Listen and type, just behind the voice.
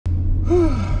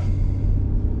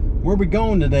Where we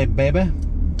going today, baby?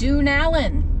 Dune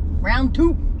Allen, round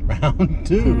 2. Round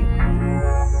 2.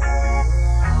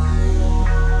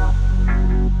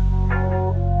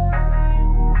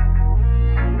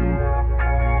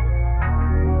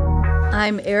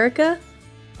 I'm Erica,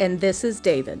 and this is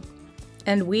David,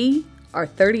 and we are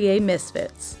 30A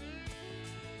Misfits.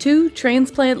 2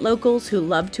 transplant locals who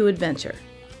love to adventure.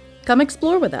 Come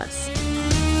explore with us.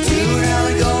 Dune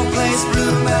Allen, Gold Place,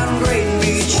 Blue Mountain, Great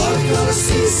Beach, watercolor,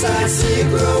 seaside,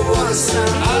 Seagrove,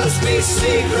 waterfront, Island Beach,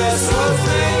 Seagrove,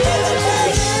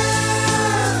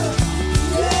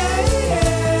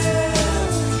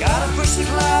 gotta push the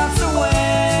clouds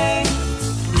away.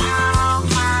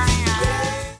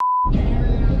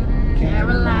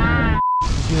 Caroline.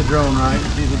 See the drone, right?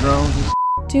 See the drone?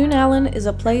 Dune Allen is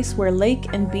a place where lake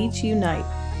and beach unite.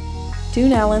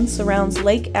 Dune Allen surrounds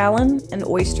Lake Allen and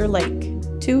Oyster Lake,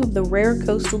 2 of the rare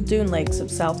coastal dune lakes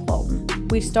of South Walton.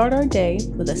 We start our day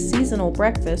with a seasonal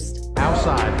breakfast,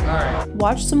 Outside. All right.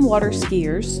 watch some water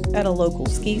skiers at a local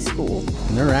ski school,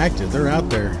 And they're active. They're out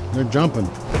there. They're jumping.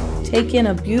 take in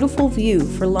a beautiful view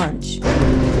for lunch,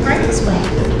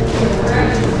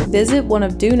 visit one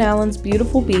of Dune Allen's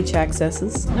beautiful beach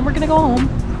accesses, then we're gonna go home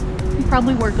and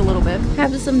probably work a little bit,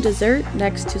 have some dessert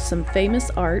next to some famous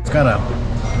art, It's got a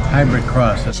hybrid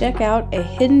cross. check out a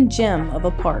hidden gem of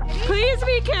a park, Please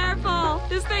be careful.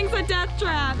 This thing's a death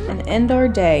trap. and end our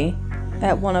day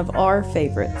at one of our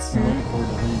favorites.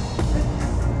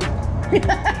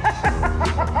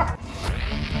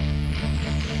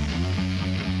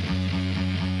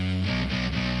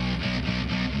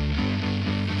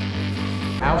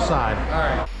 Outside. All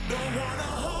right.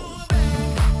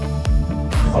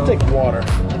 I'll take water.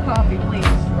 Coffee, please.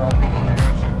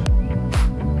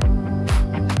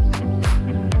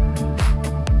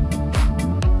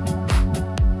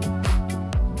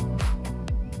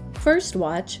 First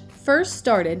Watch first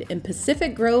started in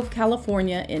Pacific Grove,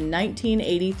 California in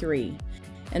 1983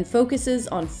 and focuses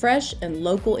on fresh and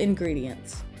local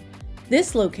ingredients.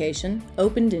 This location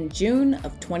opened in June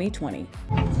of 2020.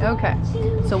 Okay,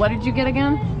 so what did you get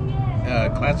again?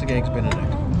 Classic eggs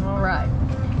Benedict. All right.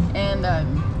 And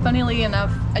funnily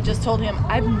enough, I just told him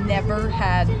I've never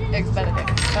had Eggs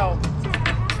Benedict. So,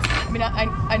 I mean,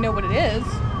 I know what it is,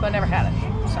 but I never had it.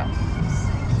 So,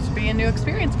 this will be a new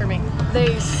experience for me.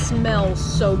 They smell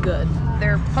so good.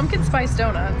 They're pumpkin spice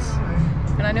donuts.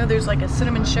 And I know there's like a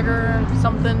cinnamon sugar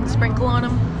something sprinkle on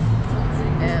them.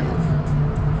 And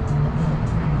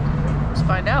let's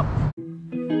find out.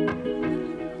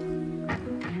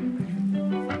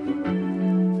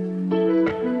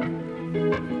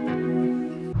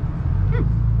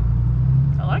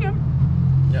 I like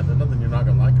them. Yeah, there's nothing you're not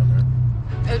gonna like on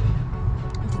there.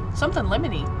 Something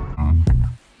lemony.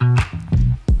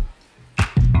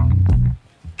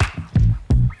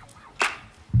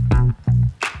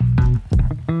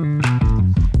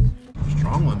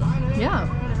 Strong lemon. Yeah.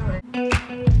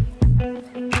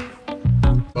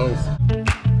 Both.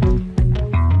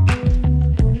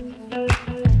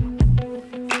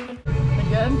 They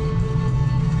good?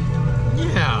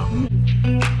 Yeah.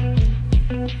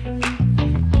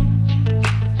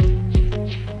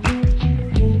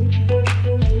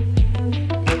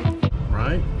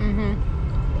 Right? Mm-hmm.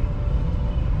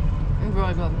 It's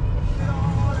really good.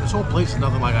 This whole place is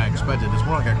nothing like I expected. It's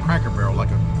more like a Cracker Barrel, like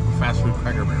a fast food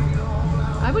Cracker Barrel.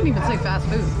 I wouldn't even say fast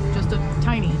food, just a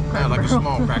tiny Yeah, Cracker like a Barrel.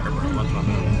 small Cracker Barrel. That's what I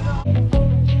mean.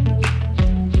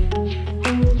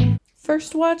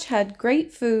 First Watch had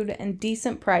great food and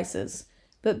decent prices,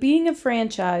 but being a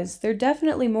franchise, they're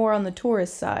definitely more on the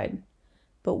tourist side.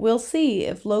 But we'll see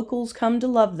if locals come to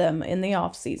love them in the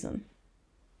off-season.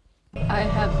 I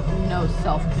have no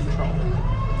self-control.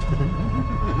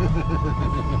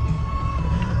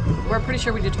 We're pretty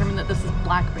sure we determined that this is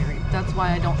blackberry. That's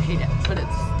why I don't hate it. But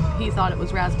he thought it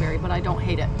was raspberry, but I don't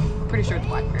hate it. Pretty sure it's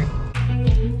blackberry.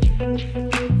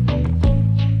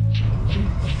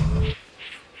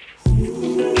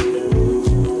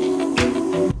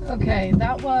 Okay,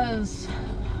 that was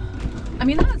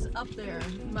up there,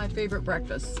 my favorite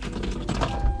breakfast.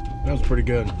 That was pretty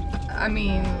good. I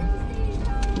mean,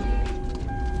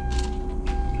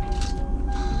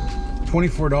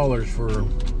 $24 for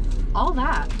all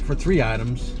that. for 3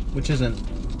 items, which isn't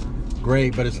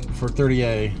great, but it's for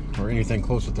 30A or anything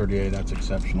close to 30A, that's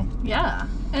exceptional. Yeah.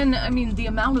 And I mean, the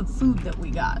amount of food that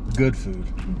we got. Good food.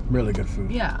 Really good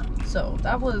food. Yeah. So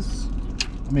that was...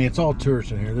 I mean, it's all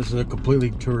tourists in here. This is a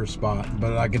completely tourist spot,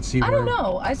 but I can see where... I don't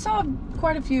know. I saw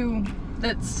quite a few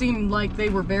that seemed like they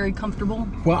were very comfortable.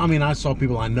 Well, I mean, I saw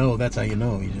people I know. That's how you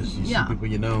know. You see Yeah. people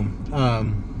you know.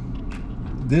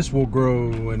 this will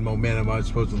grow in momentum. I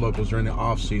suppose the locals are in the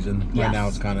off season. Yes.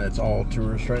 Right now it's all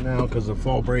tourists right now because the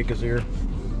fall break is here.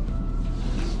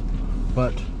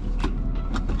 But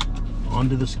on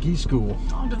to the ski school.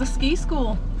 On to the ski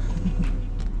school.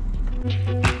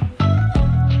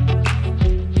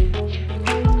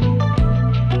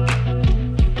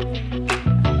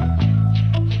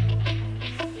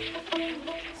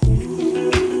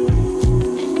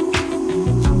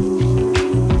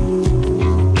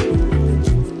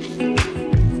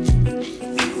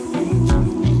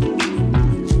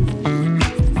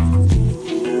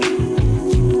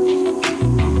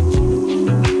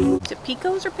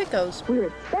 We're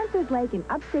at Spencer's Lake in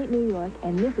upstate New York,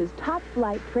 and this is top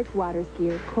flight trick water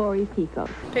skier Corey Picos.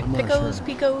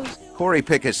 Picos. Corey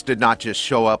Picos did not just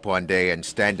show up one day and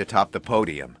stand atop the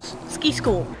podium. Ski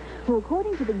school. Who,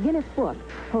 according to the Guinness Book,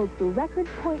 holds the record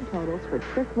point totals for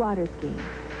trick water skiing.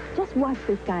 Just watch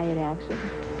this guy in action.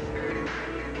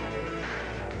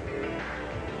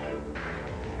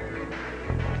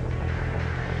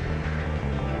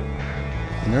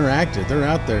 And they're active. They're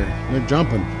out there. They're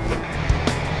jumping.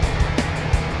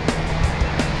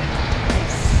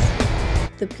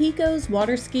 The Picos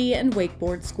Water Ski and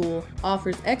Wakeboard School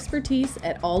offers expertise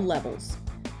at all levels.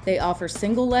 They offer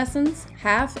single lessons,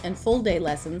 half and full day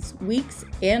lessons, weeks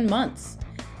and months.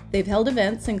 They've held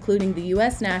events including the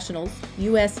U.S. Nationals,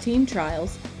 U.S. Team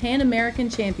Trials, Pan American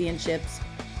Championships,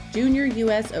 Junior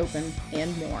U.S. Open,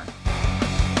 and more.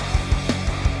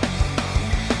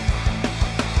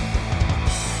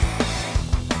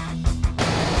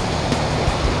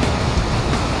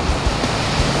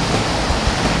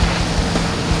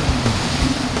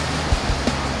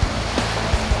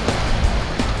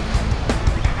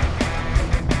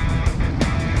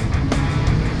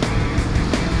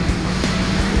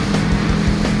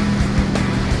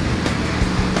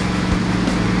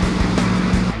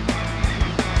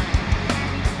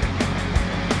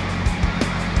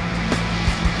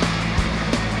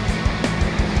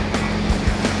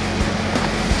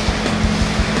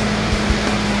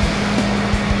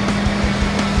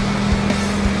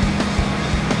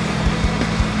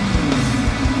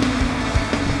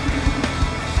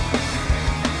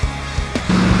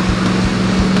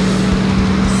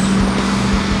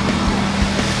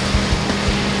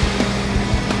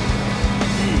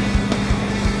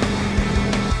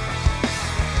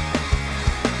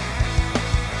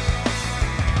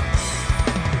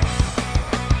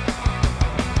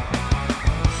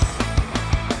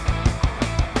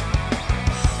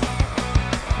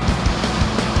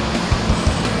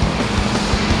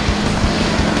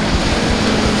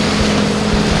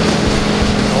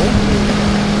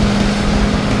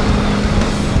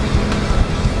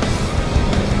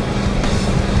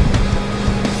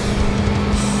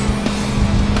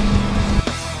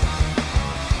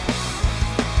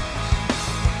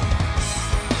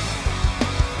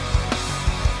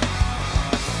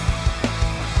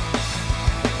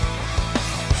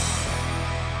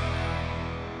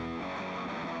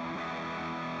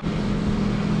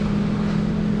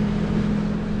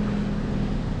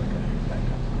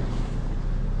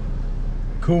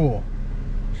 Cool.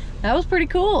 That was pretty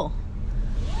cool.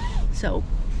 So,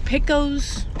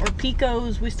 Picos or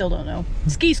Picos, we still don't know.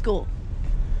 Ski school.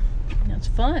 That's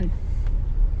fun.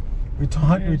 We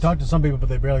talked to some people, but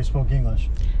they barely spoke English.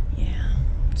 Yeah.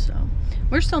 So,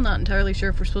 we're still not entirely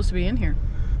sure if we're supposed to be in here.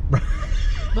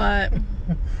 But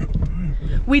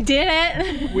we did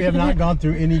it. We have not gone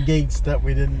through any gates that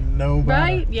we didn't know about.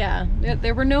 Right? Yeah.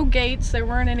 There were no gates. There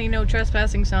weren't any no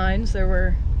trespassing signs. There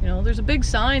were, there's a big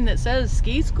sign that says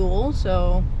ski school,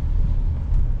 so.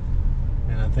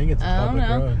 And I think it's a public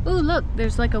road. Ooh, look,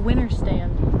 there's like a winner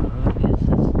stand.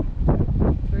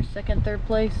 First, second, third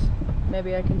place.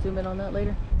 Maybe I can zoom in on that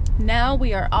later. Now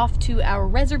we are off to our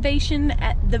reservation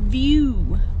at The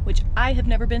View, which I have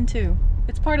never been to.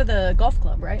 It's part of the golf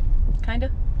club, right?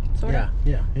 Kinda? Sorta?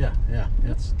 Yeah.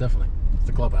 It's definitely. It's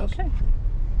the clubhouse. Okay.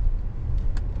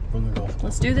 From the golf club.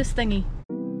 Let's do this thingy.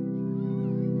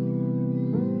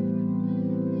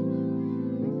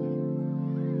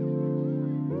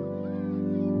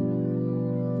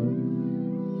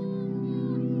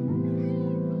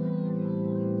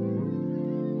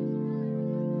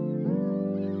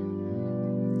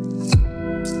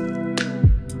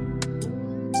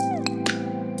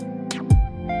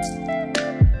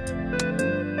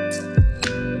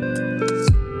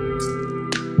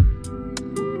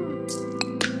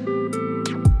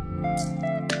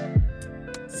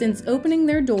 Since opening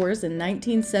their doors in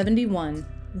 1971,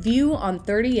 View on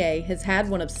 30A has had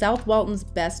one of South Walton's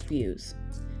best views.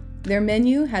 Their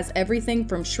menu has everything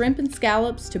from shrimp and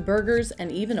scallops to burgers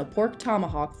and even a pork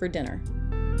tomahawk for dinner.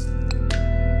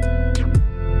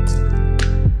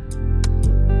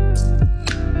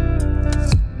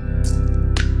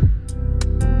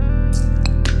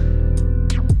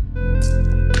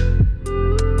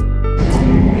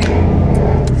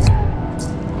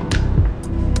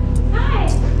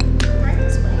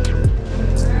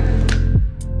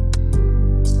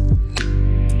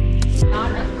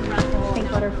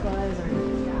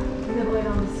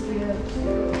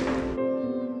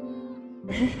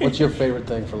 your favorite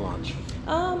thing for lunch?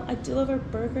 I do love our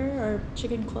burger. Our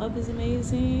chicken club is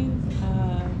amazing.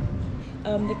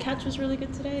 The catch was really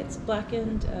good today. It's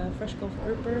blackened fresh Gulf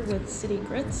grouper with city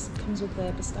grits. Comes with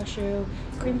the pistachio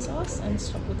cream sauce and it's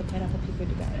topped with the pineapple pico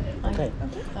de gallo. Okay.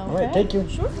 All right, thank you.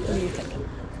 Sure. What are you thinking?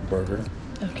 Burger.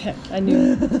 Okay, I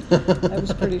knew. I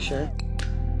was pretty sure.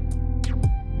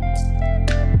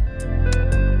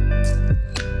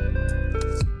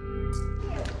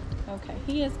 Okay,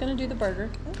 he is gonna do the burger.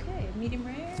 Okay, medium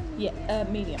rare? Yeah,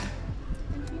 medium.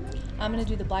 I'm gonna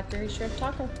do the blackberry shrimp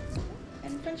taco.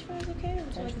 And French fries, okay?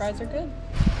 French fries are good.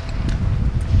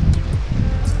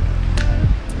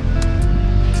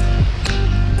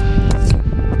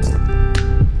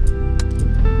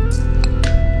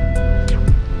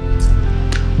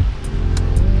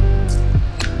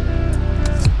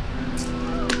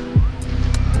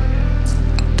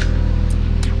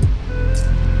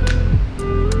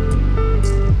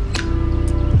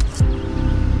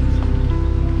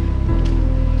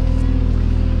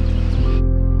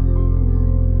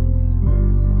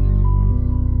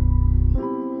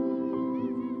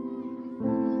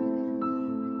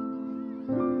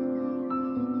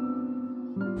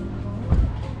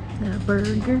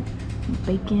 Burger,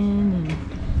 bacon, and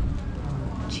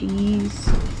cheese,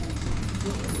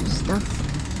 stuff,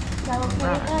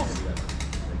 fries.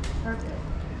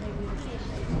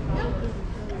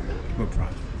 What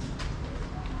fries?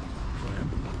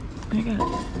 I got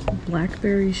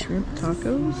blackberry shrimp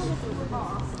tacos.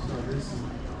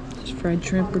 Just fried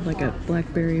shrimp with like a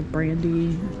blackberry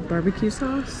brandy barbecue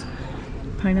sauce,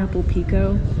 pineapple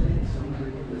pico,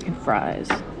 and fries.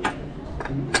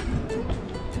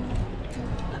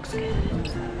 Looks good.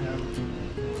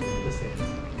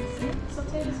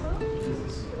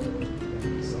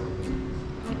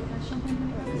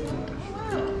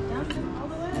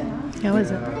 How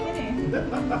is it?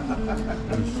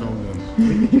 It's so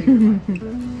good.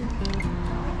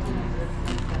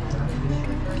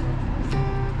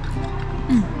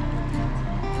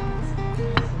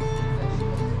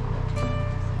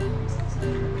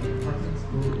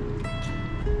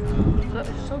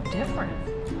 That's so different.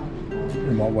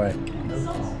 In what way?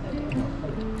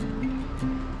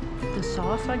 The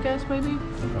sauce, I guess, maybe?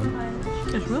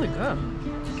 It's really good.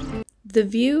 The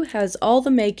view has all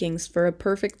the makings for a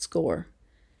perfect score.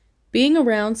 Being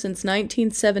around since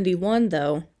 1971,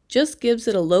 though, just gives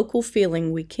it a local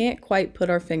feeling we can't quite put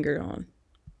our finger on.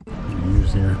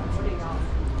 Views here.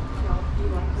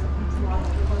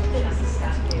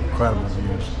 Incredible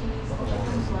views.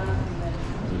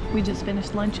 We just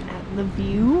finished lunch at The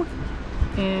View,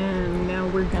 and now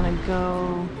we're gonna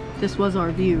go, this was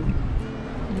our view.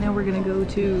 And now we're gonna go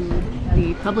to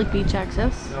the public beach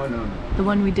access, the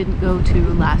one we didn't go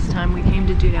to last time we came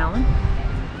to Dune Allen.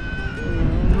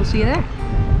 And we'll see you there.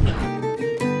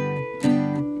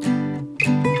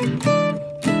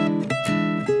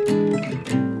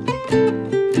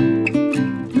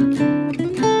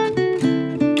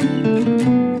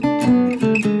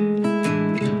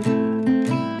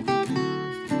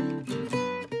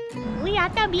 We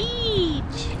at the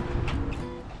beach.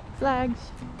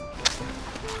 Flags.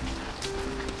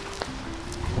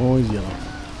 Always yellow.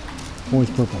 Always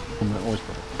purple. Always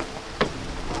purple.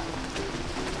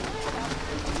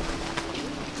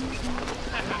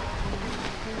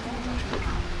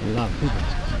 A lot of people.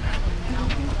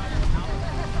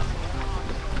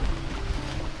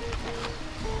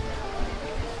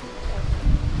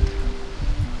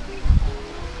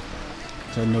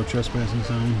 Is that no trespassing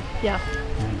sign? Yeah.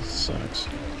 That sucks.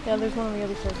 Yeah, there's one on the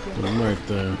other side too. But I'm right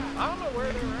there.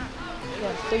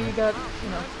 Yeah, so you got, you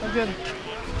know, a good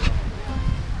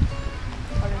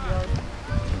 100 yards.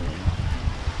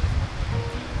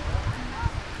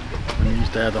 We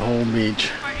used to have the whole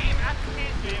beach.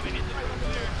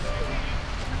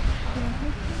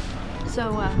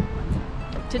 So,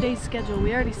 today's schedule,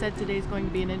 we already said today's going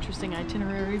to be an interesting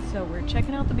itinerary, so we're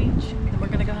checking out the beach, then we're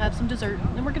gonna go have some dessert,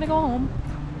 then we're gonna go home,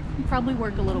 and probably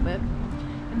work a little bit,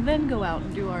 and then go out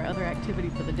and do our other activity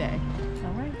for the day.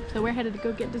 Alright, so we're headed to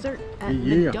go get dessert at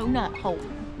the donut hole.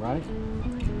 Right?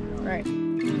 Right.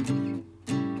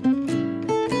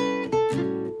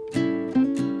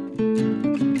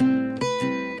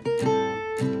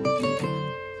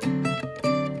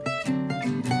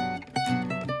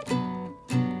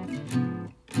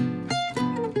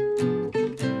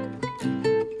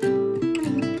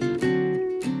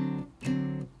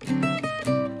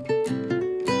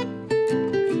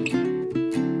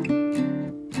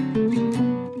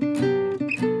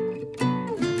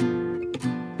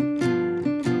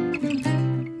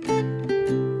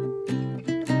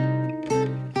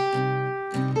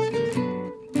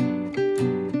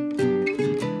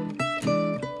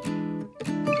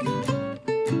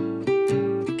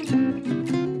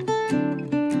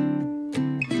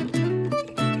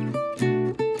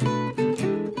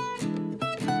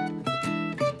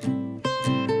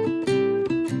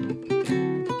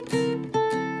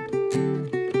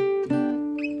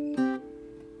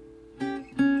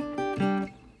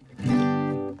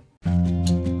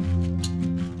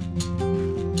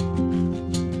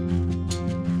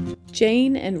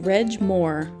 Jane and Reg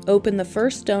Moore opened the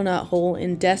first donut hole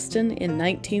in Destin in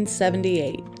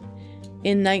 1978.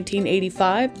 In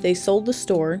 1985, they sold the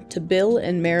store to Bill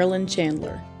and Marilyn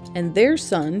Chandler, and their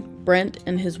son, Brent,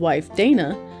 and his wife,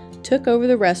 Dana, took over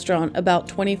the restaurant about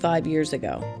 25 years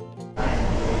ago.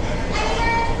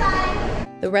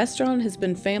 The restaurant has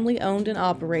been family owned and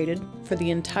operated for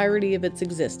the entirety of its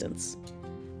existence.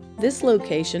 This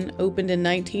location opened in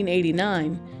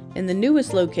 1989, and the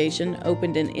newest location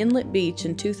opened in Inlet Beach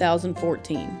in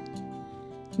 2014.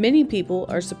 Many people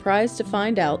are surprised to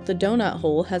find out the donut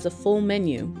hole has a full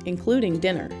menu, including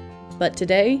dinner. But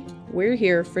today, we're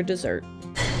here for dessert.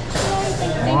 I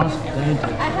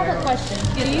have a question.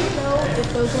 Do you know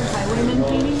if those are highwaymen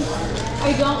paintings?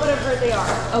 I don't, but I've heard they are.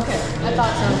 Okay, I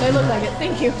thought so. They look like it.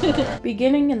 Thank you.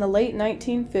 Beginning in the late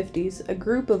 1950s, a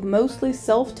group of mostly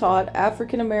self-taught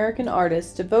African-American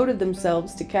artists devoted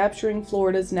themselves to capturing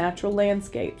Florida's natural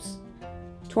landscapes.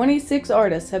 26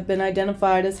 artists have been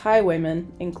identified as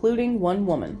highwaymen, including one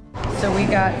woman. So we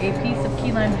got a piece of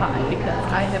key lime pie because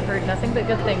I have heard nothing but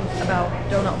good things about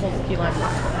donut holes key lime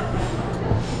pie.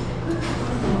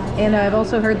 And I've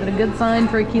also heard that a good sign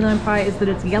for a key lime pie is that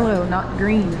it's yellow, not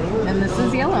green. And this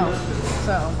is yellow,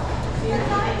 so.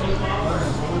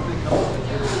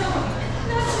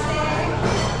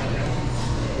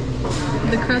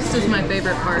 The crust is my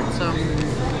favorite part, so.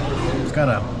 It's got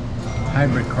a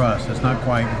hybrid crust. It's not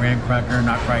quite graham cracker,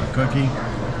 not quite cookie.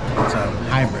 It's a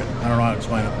hybrid. I don't know how to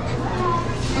explain it.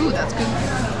 Ooh, that's good.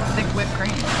 Thick whipped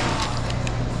cream.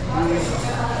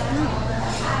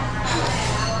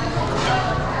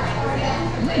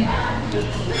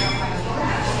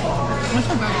 What's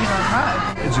a good key lime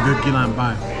pie? It's a good key lime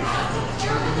pie.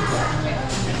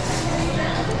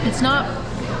 It's not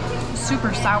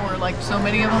super sour like so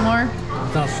many of them are.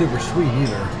 It's not super sweet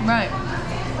either. Right.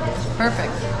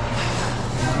 Perfect.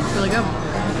 It's really good.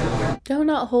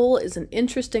 Donut hole is an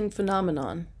interesting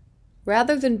phenomenon.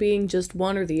 Rather than being just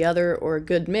one or the other or a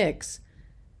good mix,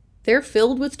 they're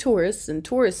filled with tourists in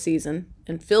tourist season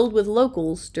and filled with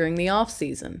locals during the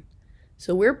off-season.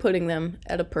 So we're putting them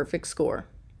at a perfect score.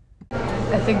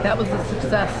 I think that was a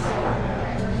success.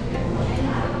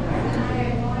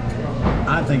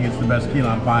 I think it's the best key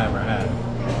lime pie I ever had.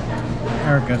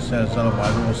 Erica says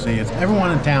otherwise, we'll see. It's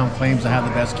everyone in town claims to have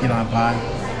the best key lime pie.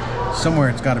 Somewhere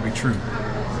it's got to be true.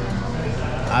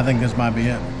 I think this might be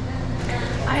it.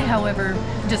 I, however,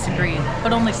 disagree,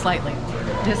 but only slightly.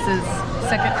 This is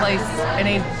second place and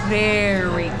a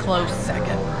very close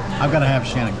second. I've got to have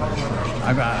Chanticleer's first.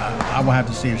 I will have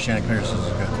to see if Chanticleer's is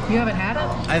good. You haven't had it?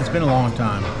 It's been a long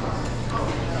time.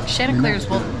 Chanticleer's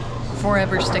will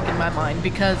forever stick in my mind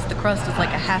because the crust is like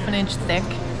a ½ an inch thick.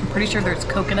 I'm pretty sure there's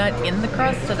coconut in the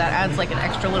crust, so that adds like an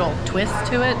extra little twist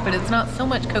to it, but it's not so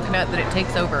much coconut that it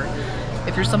takes over.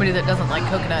 If you're somebody that doesn't like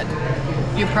coconut,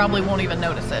 you probably won't even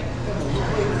notice it.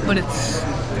 But it's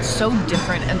so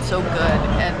different and so good,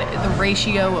 and the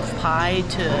ratio of pie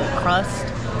to crust,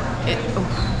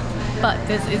 but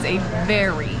this is a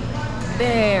very,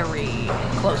 very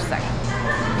close second.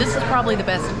 This is probably the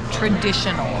best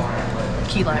traditional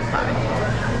key lime pie.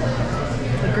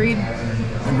 Agreed?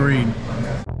 Agreed.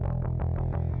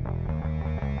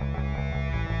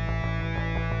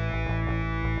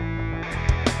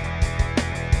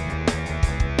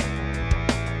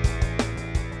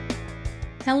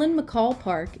 Helen McCall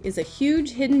Park is a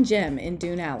huge hidden gem in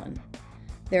Dune Allen.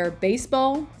 There are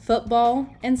baseball, football,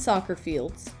 and soccer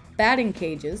fields, batting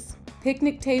cages,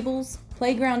 picnic tables,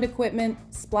 playground equipment,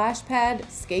 splash pad,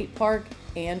 skate park,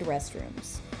 and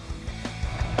restrooms.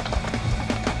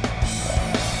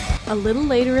 A little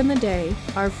later in the day,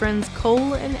 our friends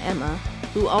Cole and Emma,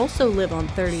 who also live on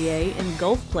 30A in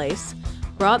Gulf Place,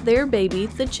 brought their baby,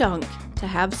 the Chunk, to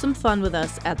have some fun with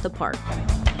us at the park.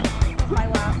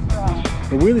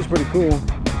 The wheelie's pretty cool.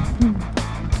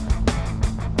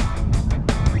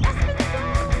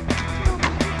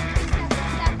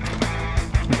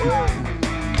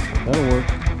 That'll work.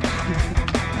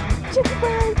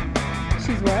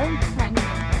 She's what?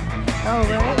 Oh,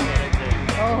 right?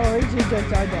 Oh, she just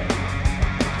done that.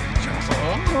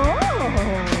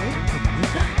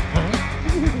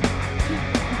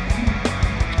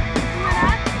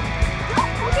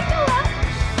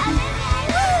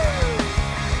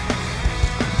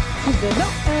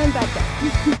 And back down.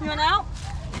 You want out?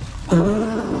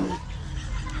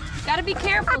 Gotta be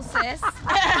careful, sis.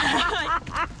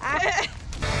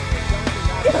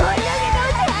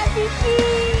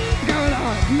 Going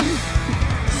on.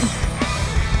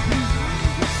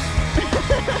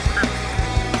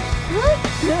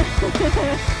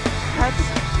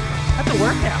 That's a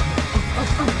workout.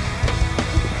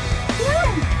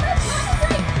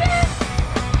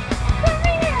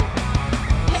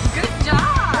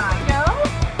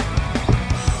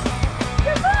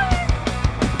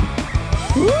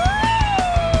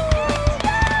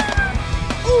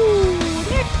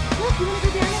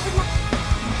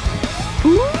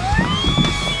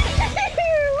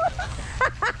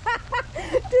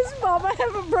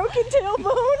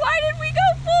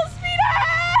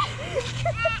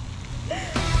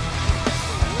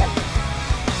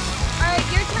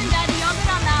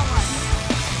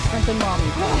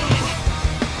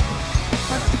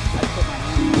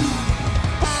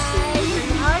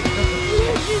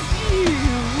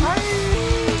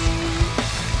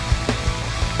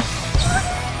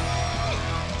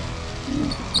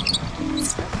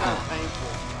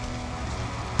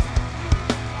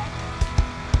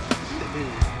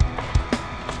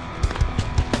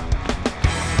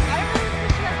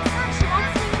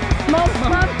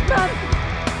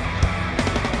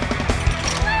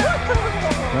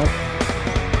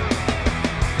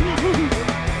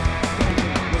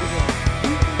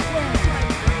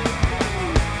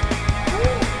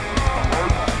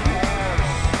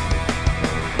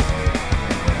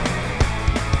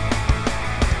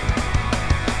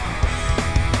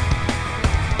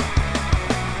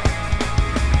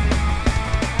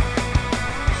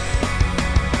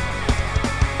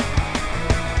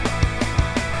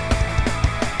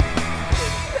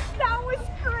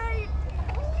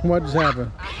 What just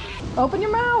happened? Open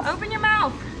your mouth. Open your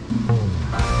mouth.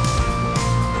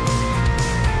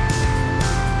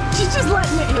 She's just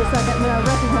letting it for a second, and then I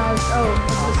recognized, oh,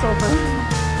 it's the sulfur.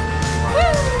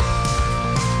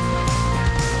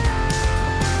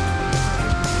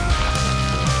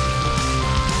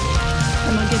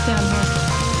 I'm gonna get down here.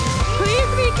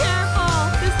 Please be careful.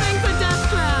 This thing's a death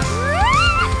trap.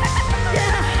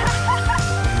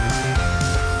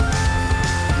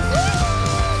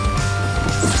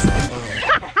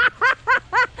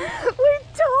 We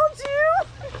told you.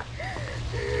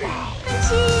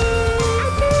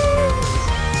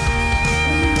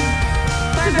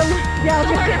 Yeah, I'll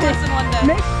learn a lesson one day.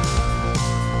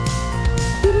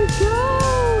 Let her go.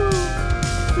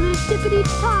 To the tippity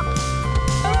top.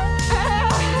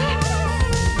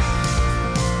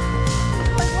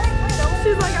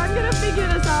 She's like, I'm gonna figure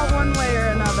this out one way or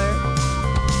another.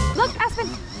 Look, Aspen.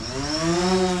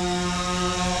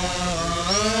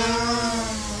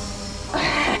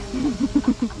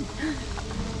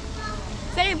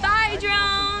 Say bye,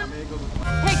 drone.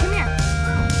 Hey, come here.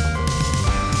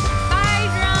 Bye,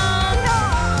 drone. No.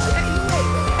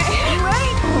 You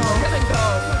wait. We're gonna go.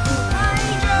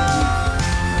 Bye, drone.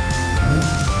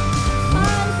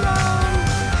 Bye, drone.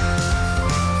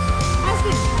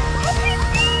 Aspen.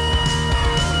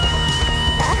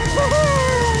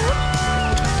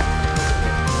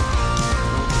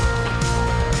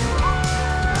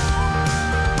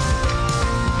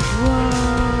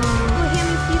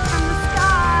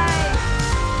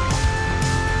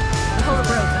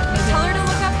 Tell her to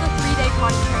look up the 3-day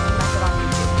potty training method on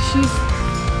YouTube. She's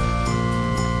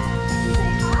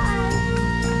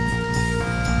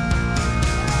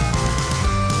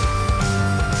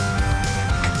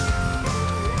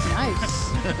nice.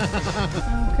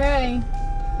 Okay,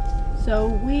 so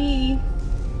we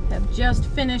have just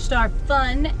finished our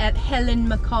fun at Helen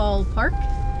McCall Park,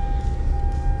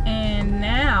 and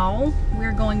now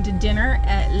we're going to dinner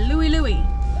at Louie Louie.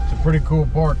 It's a pretty cool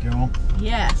park, you know.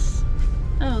 Yes,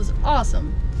 that was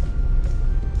awesome.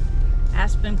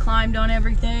 Aspen climbed on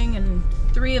everything, and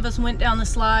 3 of us went down the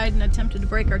slide and attempted to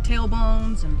break our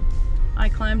tailbones, and I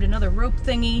climbed another rope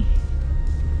thingy.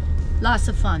 Lots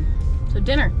of fun. So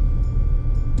dinner.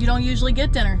 You don't usually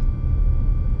get dinner.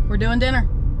 We're doing dinner.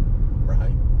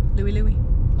 Right. Louie Louie.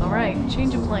 All right,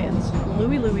 change of plans.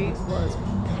 Louie Louie was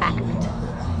packed,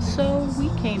 so we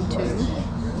came to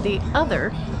the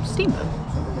other steamboat.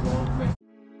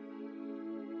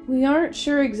 We aren't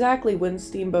sure exactly when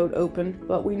Steamboat opened,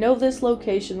 but we know this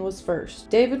location was first.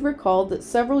 David recalled that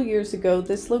several years ago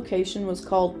this location was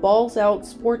called Balls Out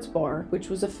Sports Bar, which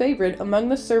was a favorite among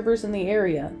the servers in the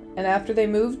area, and after they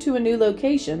moved to a new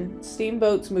location,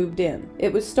 Steamboats moved in.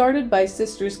 It was started by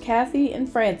sisters Kathy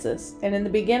and Frances, and in the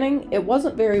beginning it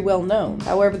wasn't very well known.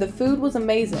 However, the food was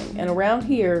amazing, and around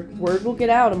here, word will get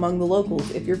out among the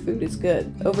locals if your food is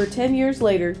good. Over 10 years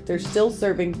later, they're still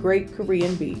serving great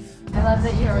Korean beef. I love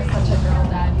that you're such a girl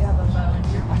dad. You have a bow on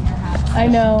your hat. I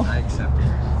know. I accept it.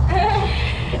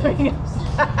 It's like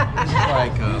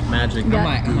magic. Yeah.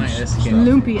 I might escape.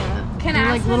 Lumpia. Can They're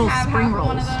I like little spring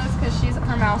one rolls. of those? Because she's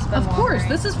her mouth's been Of course,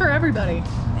 watering. this is for everybody.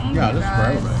 Thank Yeah, you, this is for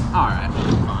guys. everybody. All right,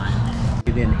 fine.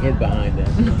 She didn't hid behind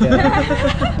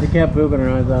it. They kept moving her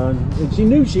eyes on, and she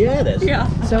knew she had us. Yeah.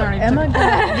 So Emma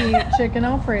got the chicken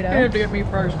Alfredo. You have to get me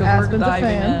first because we're Aspen's a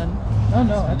diving fan. in. Oh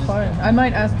no, that's fine. I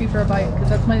might ask you for a bite because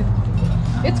that's my.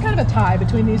 It's kind of a tie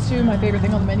between these two. My favorite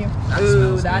thing on the menu.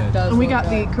 Ooh, that does. And we look got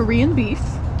good. the Korean beef.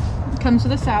 Comes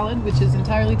with a salad, which is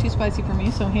entirely too spicy for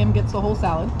me, so Ham gets the whole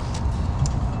salad.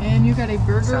 And you got a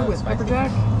burger Salad with spicy. pepper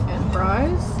jack and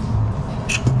fries.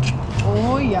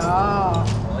 Oh yeah.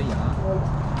 Oh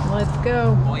yeah. Let's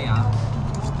go. Oh yeah.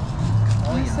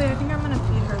 Honestly, I think I'm gonna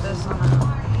feed her this on a.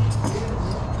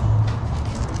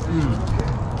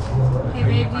 Hey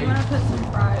babe, do you want to put some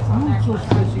fries on there? So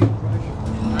spicy.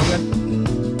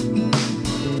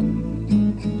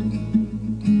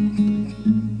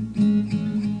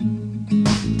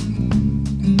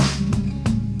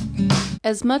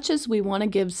 As much as we want to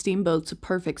give steamboats a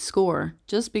perfect score,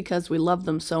 just because we love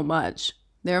them so much,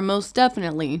 they're most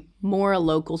definitely more a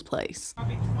local's place. I'll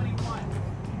be 21.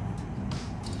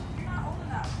 You're not old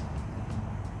enough.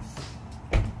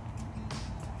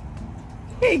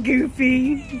 Hey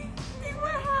Goofy!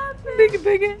 What happened? Biggie,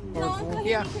 biggie. No one could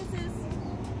Yeah. give me kisses.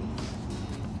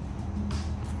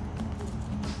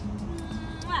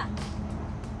 Mwah.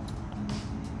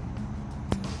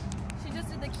 She just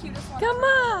did the cutest one. Come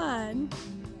on!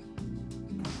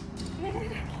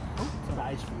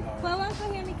 Well,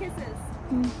 Uncle, hand me kisses.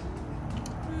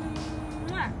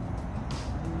 Mwah.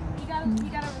 You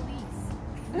gotta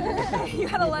release. You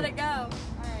gotta let it go. All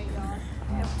right, y'all.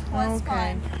 Well, it's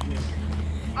fun.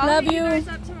 I'll Love hit you. guys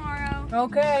up tomorrow.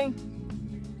 Okay.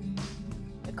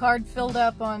 The card filled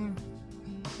up on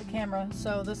the camera,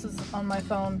 so this is on my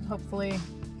phone. Hopefully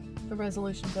the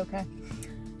resolution's okay.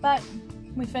 But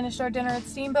we finished our dinner at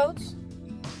Steamboats.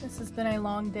 This has been a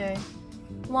long day,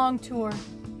 long tour,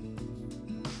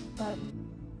 but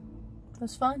it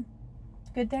was fun.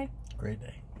 Good day. Great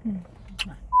day.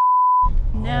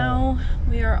 Now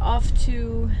we are off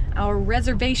to our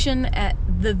reservation at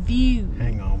The View.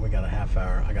 Hang on, we got a half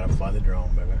hour. I gotta fly the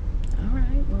drone, baby. All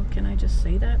right, well, can I just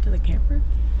say that to the camper?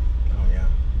 Oh yeah,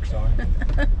 sorry.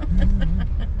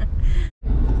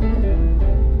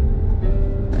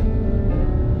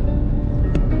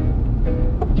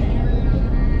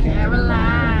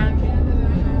 Caroline.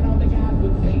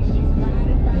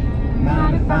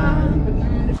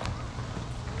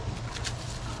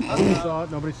 Nobody saw it,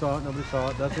 nobody saw it, nobody saw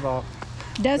it. Dust it off.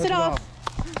 Dust it off.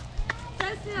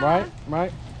 Right,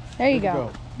 right. There you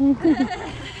go. You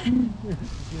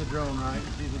see the drone, right?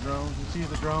 You see the drone? You see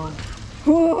the drone?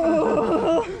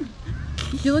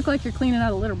 You look like you're cleaning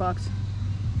out a litter box.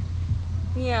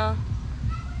 Yeah.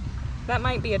 That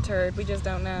might be a turd. We just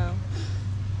don't know.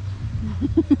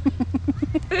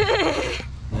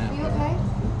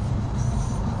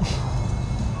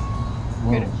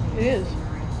 It is.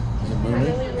 Is it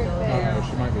moving? Oh,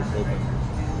 she might be pooping.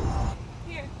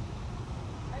 Here.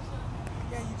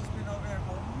 Yeah, you just been over there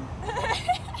holding me.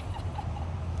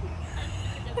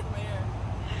 Get some air.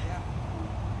 Yeah.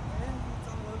 It's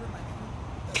all over my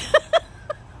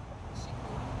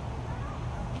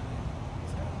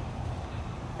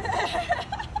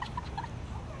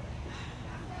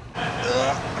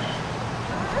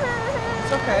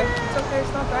It's okay. It's okay.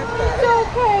 It's not that bad. It's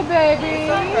okay, baby.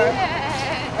 It's okay.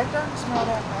 It doesn't smell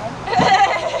that bad.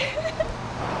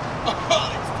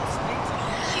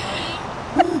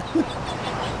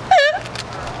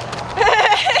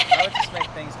 That would just make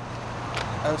things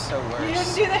oh so worse. You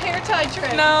didn't do the hair tie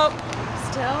trick. No.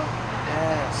 Still?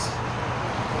 Yes.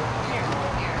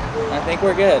 I think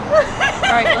we're good. All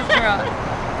right, let's her up.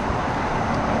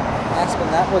 Aspen,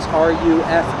 that was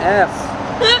R-U-F-F.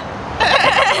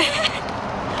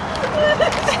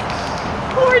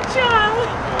 Poor child.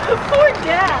 Poor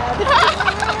dad.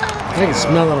 I can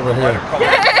smell it over here.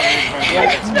 Yeah,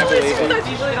 I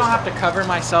usually don't have to cover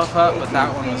myself up, but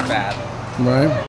that one was bad. Right?